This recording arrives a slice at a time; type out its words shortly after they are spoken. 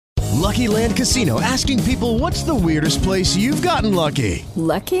Lucky Land Casino, asking people, what's the weirdest place you've gotten lucky?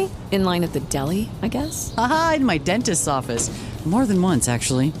 Lucky? In line at the deli, I guess? Aha, in my dentist's office. More than once,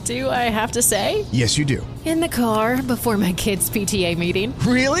 actually. Do I have to say? Yes, you do. In the car before my kids' PTA meeting.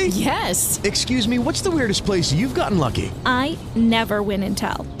 Really? Yes. Excuse me, what's the weirdest place you've gotten lucky? I never win and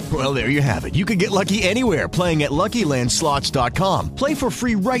tell. Well, there you have it. You can get lucky anywhere, playing at LuckyLandSlots.com. Play for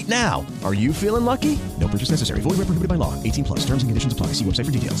free right now. Are you feeling lucky? No purchase necessary. Void where prohibited by law. 18 plus. Terms and conditions apply. See website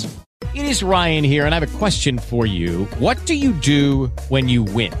for details. It is Ryan here, and I have a question for you. What do you do when you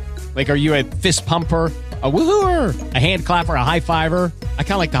win? Like, are you a fist pumper, a woohooer, a hand clapper, a high fiver? I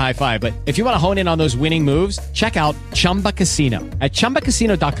kind of like the high five, but if you want to hone in on those winning moves, check out Chumba Casino. At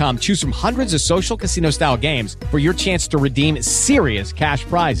ChumbaCasino.com, choose from hundreds of social casino-style games for your chance to redeem serious cash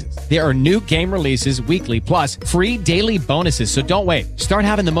prizes. There are new game releases weekly, plus free daily bonuses, so don't wait. Start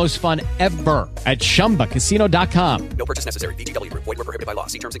having the most fun ever at ChumbaCasino.com. No purchase necessary. VGW. Void where prohibited by law.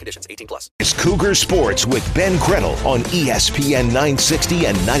 See terms and conditions. 18 plus. It's Cougar Sports with Ben Krettel on ESPN 960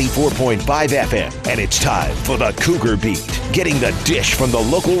 and 94.5 FM. And it's time for the Cougar Beat. Getting the dish from the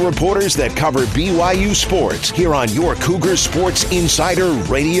local reporters that cover BYU sports here on your Cougar Sports Insider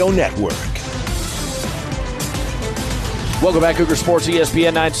Radio Network. Welcome back, Cougar Sports,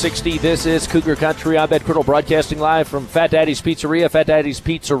 ESPN 960. This is Cougar Country. I'm Ben Krettel, broadcasting live from Fat Daddy's Pizzeria,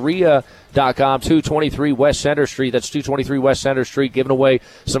 fatdaddyspizzeria.com, 223 West Center Street. That's 223 West Center Street, giving away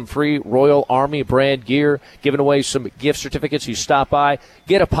some free Royal Army brand gear, giving away some gift certificates. You stop by,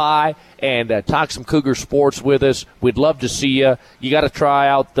 get a pie, and talk some Cougar Sports with us. We'd love to see you. You got to try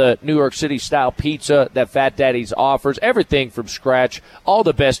out the New York City-style pizza that Fat Daddy's offers. Everything from scratch, all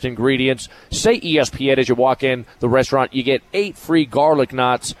the best ingredients. Say ESPN as you walk in the restaurant. You get 8 free garlic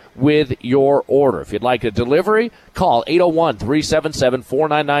knots with your order. If you'd like a delivery, call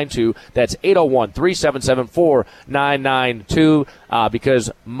 801-377-4992. That's 801-377-4992 because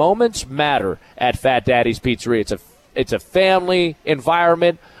moments matter at Fat Daddy's Pizzeria. It's a family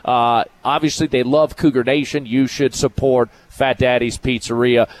environment. Obviously, they love Cougar Nation. You should support Fat Daddy's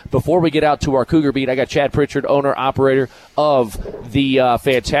Pizzeria. Before we get out to our Cougar Beat, I got Chad Pritchard, owner, operator of the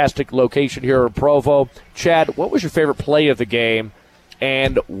fantastic location here in Provo. Chad, what was your favorite play of the game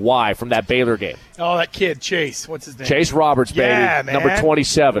and why from that Baylor game? Oh, that kid, Chase. What's his name? Chase Roberts, baby. Yeah, man. Number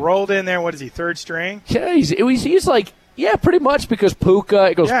 27. Rolled in there. What is he, third string? Yeah, he's like, yeah, pretty much because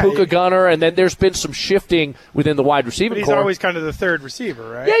Puka, it goes Puka Gunner, and then there's been some shifting within the wide receiving But he's corps. always kind of the third receiver,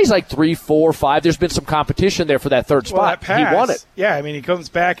 right? Yeah, he's like 3, 4, 5. There's been some competition there for that third spot. That pass, he won it. Yeah, I mean, he comes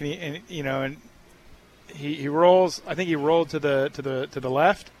back and he rolls. I think he rolled to the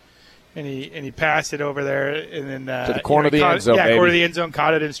left, and he passed it over there, and then to the corner of the end zone. Yeah, baby. corner of the end zone,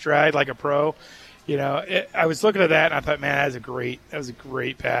 caught it in stride like a pro. I was looking at that and I thought, man, that was a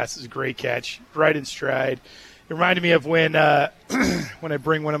great pass. It was a great catch, right in stride. It reminded me of when when I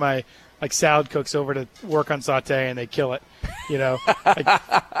bring one of my salad cooks over to work on saute and they kill it. Then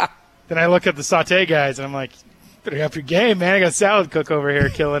I look at the saute guys and I'm like, better up your game, man. I got a salad cook over here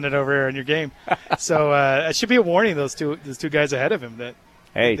killing it over here in your game. So that should be a warning. Those two guys ahead of him that.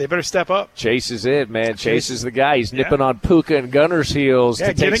 Hey, they better step up. Chase is it, man. Chase is the guy. He's nipping on Puka and Gunner's heels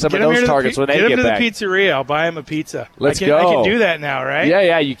to take some of those targets when they get back. Get him to the pizzeria. I'll buy him a pizza. Let's go. I can do that now, right?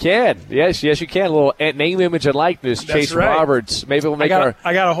 Yeah, you can. Yes, you can. A little name, image, and likeness. That's Chase right. Roberts. Maybe we'll make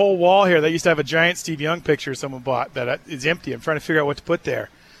I got a whole wall here that used to have a giant Steve Young picture someone bought that is empty. I'm trying to figure out what to put there.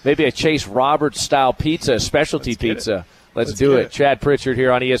 Maybe a Chase Roberts style pizza, specialty pizza. Let's do it. Chad Pritchard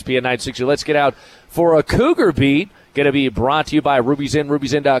here on ESPN 960. Let's get out for a Cougar Beat. Going to be brought to you by Ruby's Inn,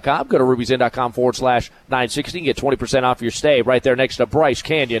 ruby'sinn.com. Go to ruby'sinn.com/960 and get 20% off your stay right there next to Bryce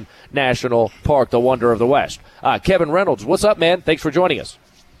Canyon National Park, the wonder of the West. Kevin Reynolds, what's up, man? Thanks for joining us.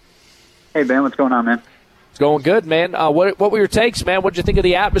 Hey, Ben, what's going on, man? It's going good, man. What were your takes, man? What did you think of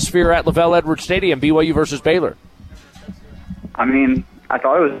the atmosphere at LaVell Edwards Stadium, BYU versus Baylor? I mean, I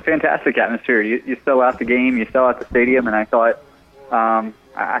thought it was a fantastic atmosphere. You sell out the game, you sell out the stadium, and I thought it was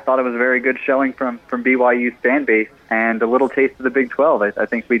a very good showing from BYU's fan base and a little taste of the Big 12. I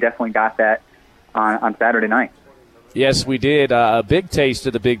think we definitely got that on Saturday night. Yes, we did. A big taste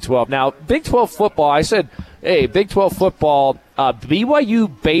of the Big 12. Now, Big 12 football, I said, hey, Big 12 football,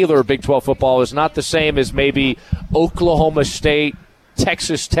 BYU-Baylor Big 12 football is not the same as maybe Oklahoma State,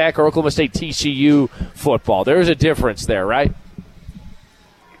 Texas Tech, or Oklahoma State TCU football. There is a difference there, right?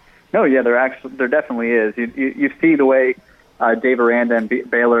 No, yeah, there definitely is. You see the way Dave Aranda and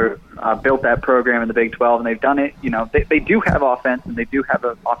Baylor built that program in the Big 12, and they've done it. They do have offense, and they do have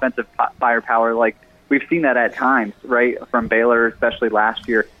an offensive firepower. Like we've seen that at times, right, from Baylor, especially last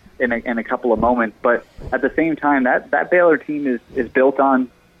year in a couple of moments. But at the same time, that Baylor team is built on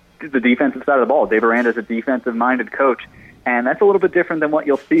the defensive side of the ball. Dave Aranda is a defensive-minded coach, And that's a little bit different than what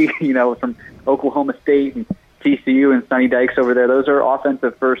you'll see, from Oklahoma State and TCU and Sonny Dykes over there. Those are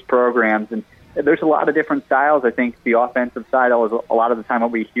offensive-first programs, and there's a lot of different styles. I think the offensive side is a lot of the time what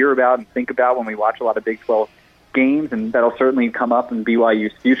we hear about and think about when we watch a lot of Big 12 games, and that'll certainly come up in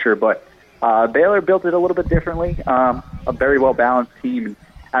BYU's future. But Baylor built it a little bit differently, a very well-balanced team. And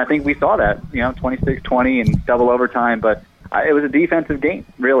I think we saw that, 26-20 and double overtime. But it was a defensive game,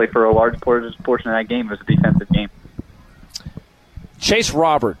 really, for a large portion of that game. It was a defensive game. Chase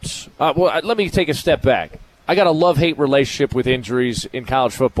Roberts. Let me take a step back. I got a love-hate relationship with injuries in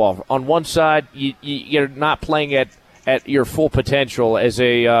college football. On one side, you're not playing at your full potential as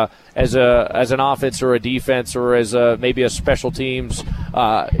an offense or a defense or as maybe a special teams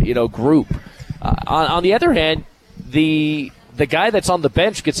group. On the other hand, the guy that's on the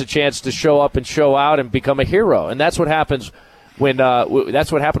bench gets a chance to show up and show out and become a hero, and that's what happens when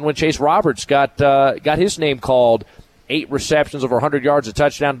happened when Chase Roberts got his name called. 8 receptions, over 100 yards, a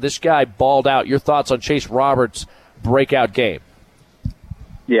touchdown. This guy balled out. Your thoughts on Chase Roberts' breakout game?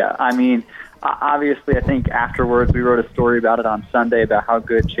 Yeah, I mean, obviously, I think afterwards we wrote a story about it on Sunday about how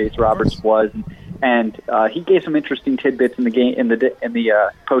good Chase Roberts was, and he gave some interesting tidbits in the game in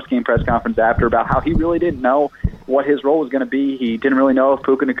the post-game press conference after about how he really didn't know what his role was going to be. He didn't really know if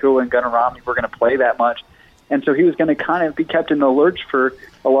Puka Nacua and Gunnar Romney were going to play that much, and so he was going to kind of be kept in the lurch for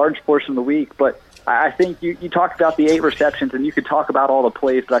a large portion of the week, but I think you talked about the 8 receptions, and you could talk about all the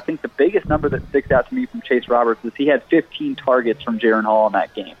plays, but I think the biggest number that sticks out to me from Chase Roberts is he had 15 targets from Jaren Hall in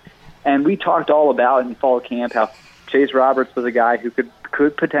that game. And we talked all about in fall camp how Chase Roberts was a guy who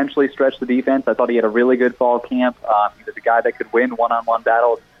could potentially stretch the defense. I thought he had a really good fall camp. He was a guy that could win one-on-one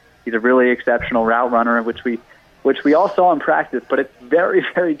battles. He's a really exceptional route runner, which we all saw in practice, but it's very,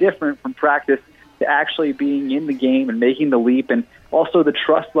 very different from practice to actually being in the game and making the leap, and also the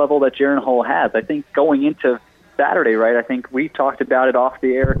trust level that Jaren Hall has. I think going into Saturday, right, I think we talked about it off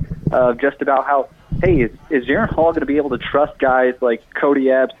the air, just about how, hey, is Jaren Hall going to be able to trust guys like Cody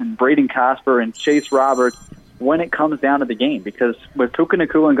Epps and Braden Cosper and Chase Roberts when it comes down to the game? Because with Puka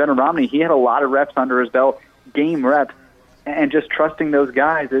Nacua and Gunnar Romney, he had a lot of reps under his belt, game reps, and just trusting those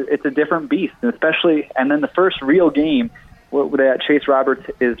guys, it's a different beast, and then the first real game that Chase Roberts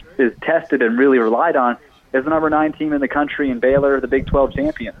is tested and really relied on is the number 9 team in the country in Baylor, the Big 12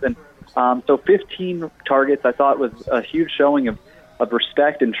 champions. And so 15 targets I thought was a huge showing of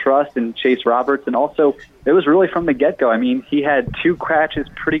respect and trust in Chase Roberts. And also, it was really from the get-go. I mean, he had 2 catches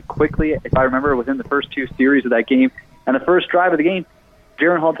pretty quickly. If I remember, it was in the first 2 series of that game. And the first drive of the game,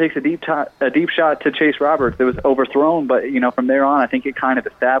 Jaren Hall takes a deep shot to Chase Roberts. It was overthrown, but from there on, I think it kind of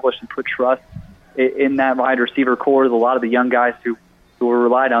established and put trust in that wide receiver core. There's a lot of the young guys who were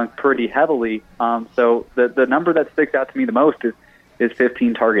relied on pretty heavily. So the number that sticks out to me the most is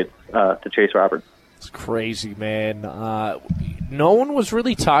 15 targets to Chase Roberts. It's crazy, man. No one was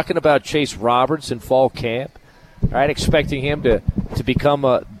really talking about Chase Roberts in fall camp, right? Expecting him to become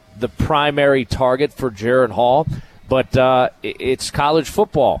the primary target for Jaren Hall. But it's college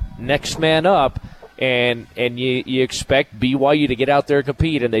football. Next man up. And you expect BYU to get out there and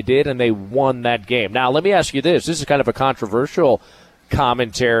compete, and they did, and they won that game. Now, let me ask you this. This is kind of a controversial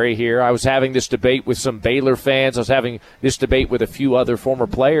commentary here. I was having this debate with some Baylor fans. I was having this debate with a few other former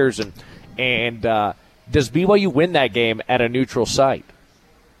players. And does BYU win that game at a neutral site?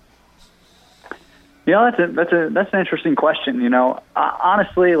 That's an interesting question.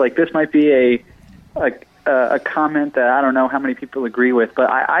 Honestly, this might be a comment that I don't know how many people agree with, but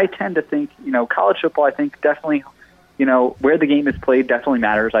I tend to think, college football, I think definitely, where the game is played definitely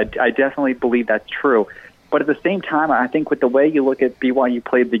matters. I definitely believe that's true. But at the same time, I think with the way you look at BYU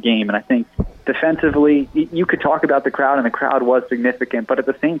played the game, and I think defensively, you could talk about the crowd, and the crowd was significant, but at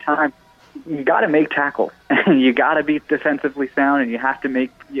the same time, you got to make tackles, and you got to be defensively sound, and you have to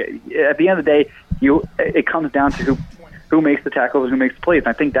make, at the end of the day, it comes down to who makes the tackles and who makes the plays. And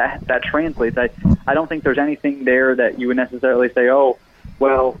I think that translates. I don't think there's anything there that you would necessarily say, oh,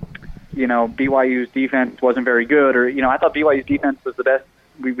 well, BYU's defense wasn't very good, or, I thought BYU's defense was the best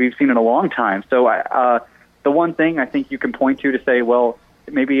we've seen in a long time. So the one thing I think you can point to say, well,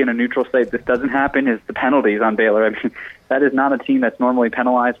 maybe in a neutral state this doesn't happen, is the penalties on Baylor. I mean, that is not a team that's normally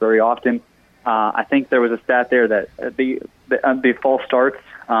penalized very often. I think there was a stat there that the false starts,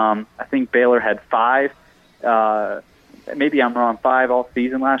 I think Baylor had 5. Maybe I'm wrong, 5 all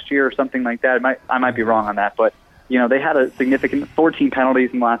season last year or something like that. I might be wrong on that, but they had a significant 14 penalties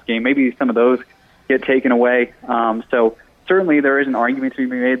in the last game. Maybe some of those get taken away. So certainly there is an argument to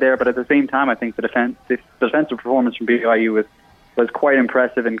be made there, but at the same time, I think the defensive performance from BYU was quite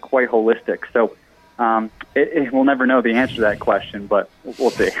impressive and quite holistic. So we'll never know the answer to that question, but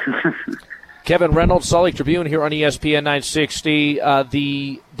we'll see. Kevin Reynolds, Salt Lake Tribune here on ESPN 960.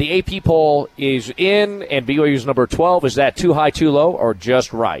 The AP poll is in, and BYU's number 12. Is that too high, too low, or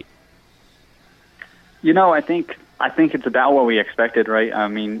just right? I think it's about what we expected, right? I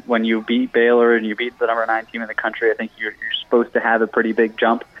mean, when you beat Baylor and you beat the number 9 team in the country, I think you're supposed to have a pretty big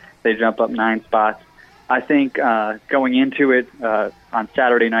jump. They jump up 9 spots. I think going into it on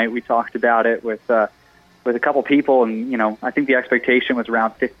Saturday night, we talked about it with a couple people, and I think the expectation was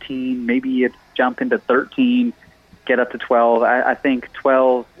around 15. Maybe it's jump into 13, get up to 12. I think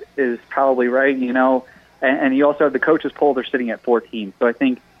 12 is probably right. And you also have the coaches poll; they're sitting at 14. So I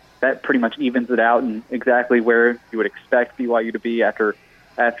think that pretty much evens it out and exactly where you would expect BYU to be after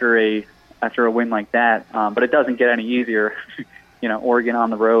a win like that. But it doesn't get any easier. Oregon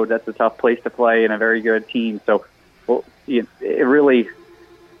on the road, that's a tough place to play and a very good team. So it really,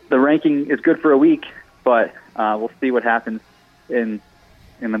 the ranking is good for a week, but we'll see what happens in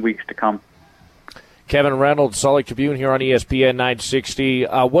the weeks to come. Kevin Reynolds, Salt Lake Tribune here on ESPN 960.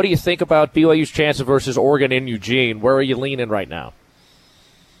 What do you think about BYU's chances versus Oregon in Eugene? Where are you leaning right now?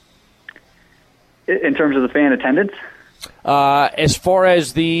 In terms of the fan attendance? As far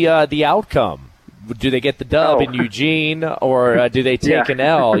as the outcome. Do they get the dub in Eugene, or do they take an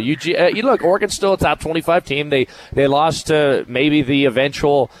L? You look, Oregon's still a top 25 team. They lost to maybe the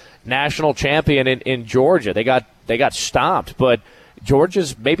eventual national champion in Georgia. They got stomped, but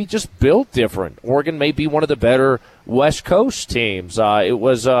Georgia's maybe just built different. Oregon may be one of the better West Coast teams. It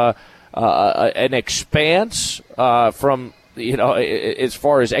was an expanse from as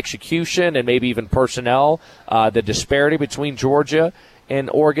far as execution and maybe even personnel. The disparity between Georgia and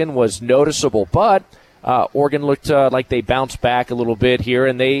Oregon was noticeable, but Oregon looked like they bounced back a little bit here,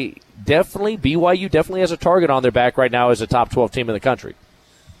 and BYU definitely has a target on their back right now as a top 12 team in the country.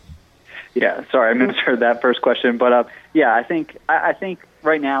 Yeah, sorry, I misheard that first question, but I think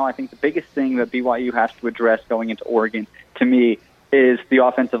right now, I think the biggest thing that BYU has to address going into Oregon, to me, is the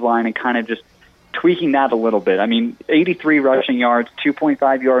offensive line and kind of just tweaking that a little bit. I mean, 83 rushing yards,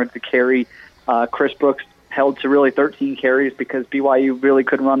 2.5 yards to carry. Chris Brooks held to really 13 carries because BYU really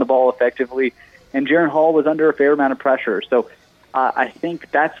couldn't run the ball effectively, and Jaren Hall was under a fair amount of pressure. So I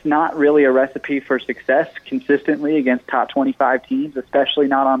think that's not really a recipe for success consistently against top 25 teams, especially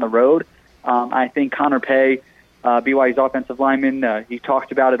not on the road. I think Connor Pay, BYU's offensive lineman, he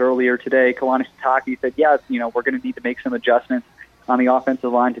talked about it earlier today. Kalani Sitake said, we're going to need to make some adjustments on the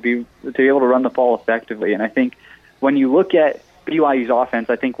offensive line to be able to run the ball effectively. And I think when you look at BYU's offense,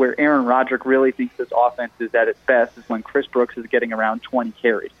 I think where Aaron Roderick really thinks this offense is at its best is when Chris Brooks is getting around 20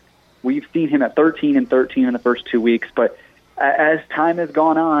 carries. We've seen him at 13 and 13 in the first 2 weeks, but as time has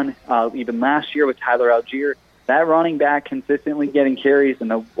gone on, even last year with Tyler Algier, that running back consistently getting carries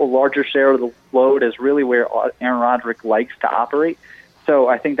and a larger share of the load is really where Aaron Roderick likes to operate. So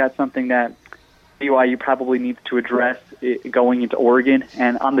I think that's something that BYU probably needs to address going into Oregon.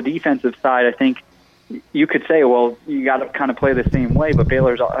 And on the defensive side, I think you could say, well, you got to kind of play the same way, but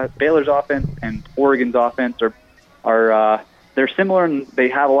Baylor's offense and Oregon's offense are they're similar and they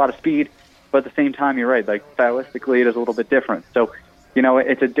have a lot of speed, but at the same time, you're right. Like stylistically, it is a little bit different. So,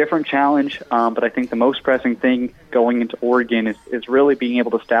 it's a different challenge. But I think the most pressing thing going into Oregon is really being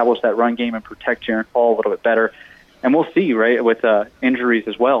able to establish that run game and protect Jaren Hall a little bit better. And we'll see, right, with injuries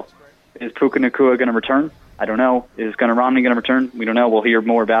as well. Is Puka Nacua going to return? I don't know. Is Gunnar Romney going to return? We don't know. We'll hear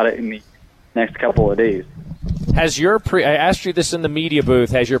more about it in the next couple of days. Has I asked you this in the media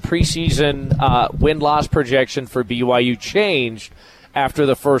booth, has your preseason win-loss projection for BYU changed after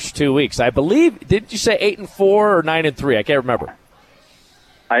the first 2 weeks? I believe, didn't you say 8-4 or 9-3? I can't remember.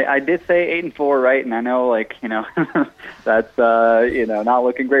 I did say 8-4, right? And I know, that's not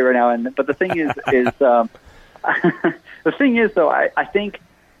looking great right now. But the thing is the thing is, though, I think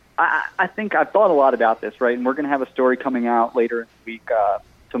I've thought a lot about this, right? And we're going to have a story coming out later in the week,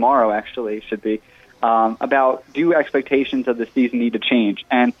 tomorrow actually, should be, about do expectations of the season need to change.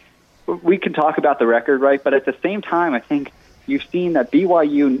 And we can talk about the record, right? But at the same time, I think you've seen that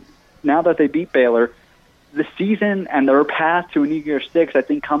BYU, now that they beat Baylor, the season and their path to a New Year's Six, I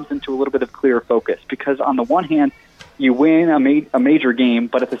think, comes into a little bit of clearer focus. Because on the one hand, you win a major game,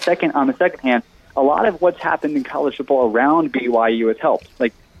 but on the second hand, a lot of what's happened in college football around BYU has helped.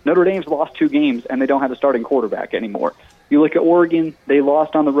 Like Notre Dame's lost 2 games, and they don't have a starting quarterback anymore. You look at Oregon; they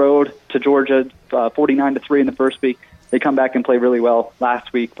lost on the road to Georgia, 49-3 in the first week. They come back and play really well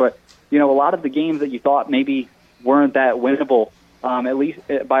last week. But a lot of the games that you thought maybe weren't that winnable, at least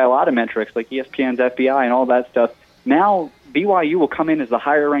by a lot of metrics, like ESPN's FBI and all that stuff. Now BYU will come in as the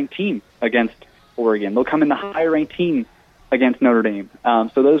higher-ranked team against Oregon. They'll come in the higher-ranked team against Notre Dame.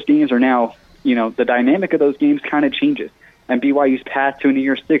 So those games are now, the dynamic of those games kind of changes, and BYU's path to a New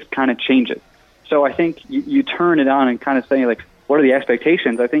Year's Six kind of changes. So I think you turn it on and kind of say, like, what are the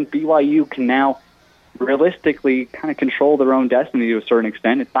expectations? I think BYU can now realistically kind of control their own destiny to a certain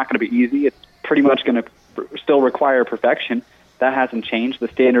extent. It's not going to be easy. It's pretty much going to still require perfection. That hasn't changed. The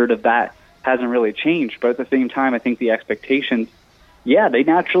standard of that hasn't really changed. But at the same time, I think the expectations, yeah, they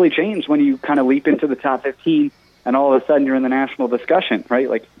naturally change when you kind of leap into the top 15 and all of a sudden you're in the national discussion, right?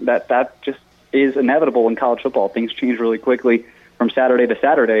 Like that just is inevitable in college football. Things change really quickly from Saturday to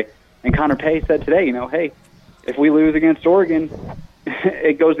Saturday. And Connor Pay said today, hey, if we lose against Oregon,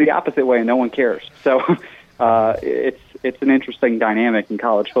 it goes the opposite way and no one cares. So it's an interesting dynamic in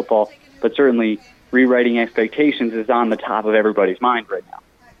college football, but certainly rewriting expectations is on the top of everybody's mind right now.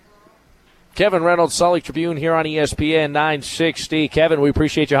 Kevin Reynolds, Salt Lake Tribune here on ESPN 960. Kevin, we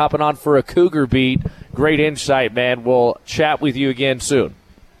appreciate you hopping on for a Cougar Beat. Great insight, man. We'll chat with you again soon.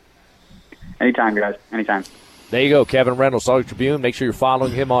 Anytime, guys. Anytime. There you go, Kevin Reynolds, Salt Lake Tribune. Make sure you're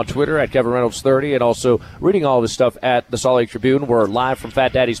following him on Twitter at Kevin Reynolds 30 and also reading all of his stuff at the Salt Lake Tribune. We're live from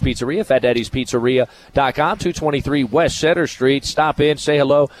Fat Daddy's Pizzeria, fatdaddyspizzeria.com, 223 West Center Street. Stop in, say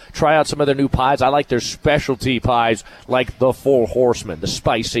hello, try out some of their new pies. I like their specialty pies like the Four Horsemen, the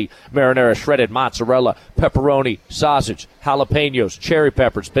spicy marinara, shredded mozzarella, pepperoni, sausage, jalapenos, cherry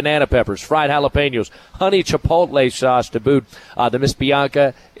peppers, banana peppers, fried jalapenos, honey chipotle sauce to boot. The Miss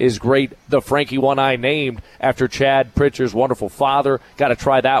Bianca is great. The Frankie one I named after Chad Pritchard's wonderful father. Got to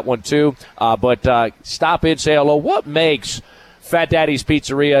try that one too. But stop in, say hello. What makes Fat Daddy's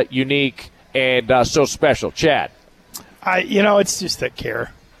Pizzeria unique and so special? Chad? It's just that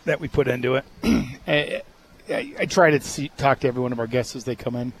care that we put into it. I try to talk to every one of our guests as they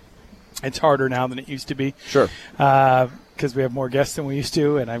come in. It's harder now than it used to be. Sure. Because we have more guests than we used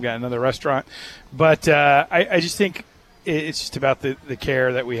to, and I've got another restaurant. But I just think it's just about the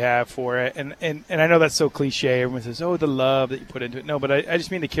care that we have for it. And I know that's so cliche. Everyone says, the love that you put into it. No, but I just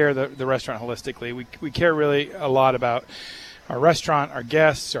mean the care of the restaurant holistically. We care really a lot about our restaurant, our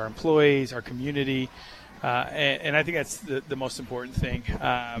guests, our employees, our community. And I think that's the most important thing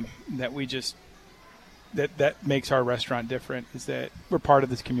that we just that makes our restaurant different is that we're part of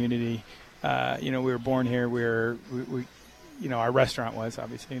this community. We were born here. We our restaurant was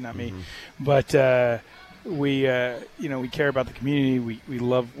obviously not me, but we care about the community. We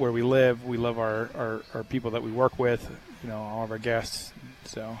love where we live. We love our people that we work with. All of our guests.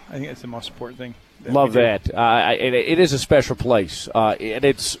 So I think that's the most important thing. Love that. It is a special place, and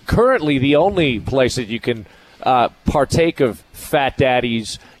it's currently the only place that you can partake of Fat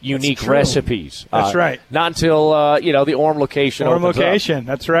Daddy's unique recipes. That's right. Not until the Orem location. Up.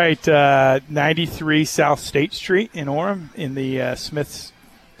 That's right. 93 South State Street in Orem, in the Smith's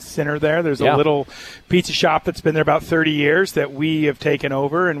Center. There's a little pizza shop that's been there about 30 years that we have taken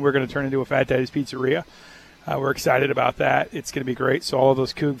over, and we're going to turn into a Fat Daddy's Pizzeria. We're excited about that. It's going to be great. So all of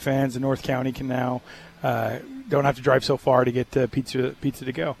those Coug fans in North County can now don't have to drive so far to get pizza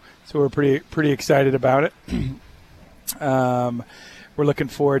to go. So we're pretty excited about it. We're looking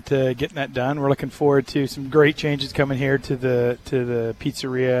forward to getting that done. We're looking forward to some great changes coming here to the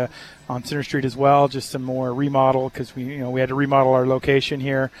pizzeria on Center Street as well. Just some more remodel because we had to remodel our location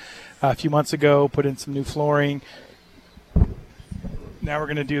here a few months ago. Put in some new flooring. Now we're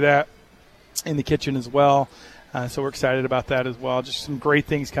going to do that in the kitchen as well. So we're excited about that as well. Just some great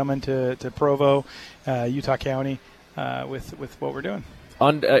things coming to Provo, Utah County, with what we're doing.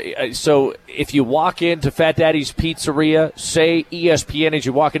 So if you walk into Fat Daddy's Pizzeria, say ESPN, as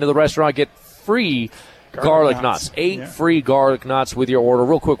you walk into the restaurant, get free garlic knots. 8 free garlic knots with your order.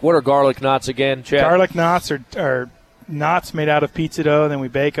 Real quick, what are garlic knots again, Chad? Garlic knots are knots made out of pizza dough. Then we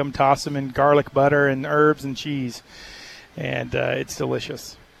bake them, toss them in garlic butter and herbs and cheese. And it's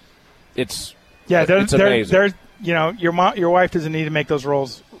delicious. It's They're amazing. your wife doesn't need to make those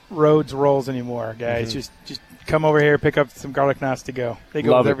rolls anymore, guys. Just come over here, pick up some garlic knots to go. They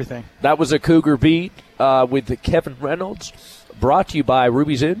go with everything. That was a Cougar Beat with Kevin Reynolds, brought to you by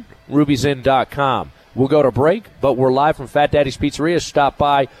Ruby's Inn, ruby'sinn.com. We'll go to break, but we're live from Fat Daddy's Pizzeria. Stop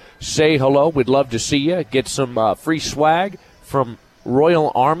by, say hello. We'd love to see you. Get some free swag from Royal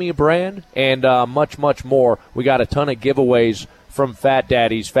Army brand and much, much more. We got a ton of giveaways from Fat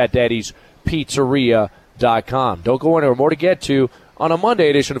Daddy's, fatdaddyspizzeria.com. Don't go anywhere. More to get to on a Monday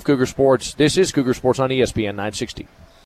edition of Cougar Sports. This is Cougar Sports on ESPN 960.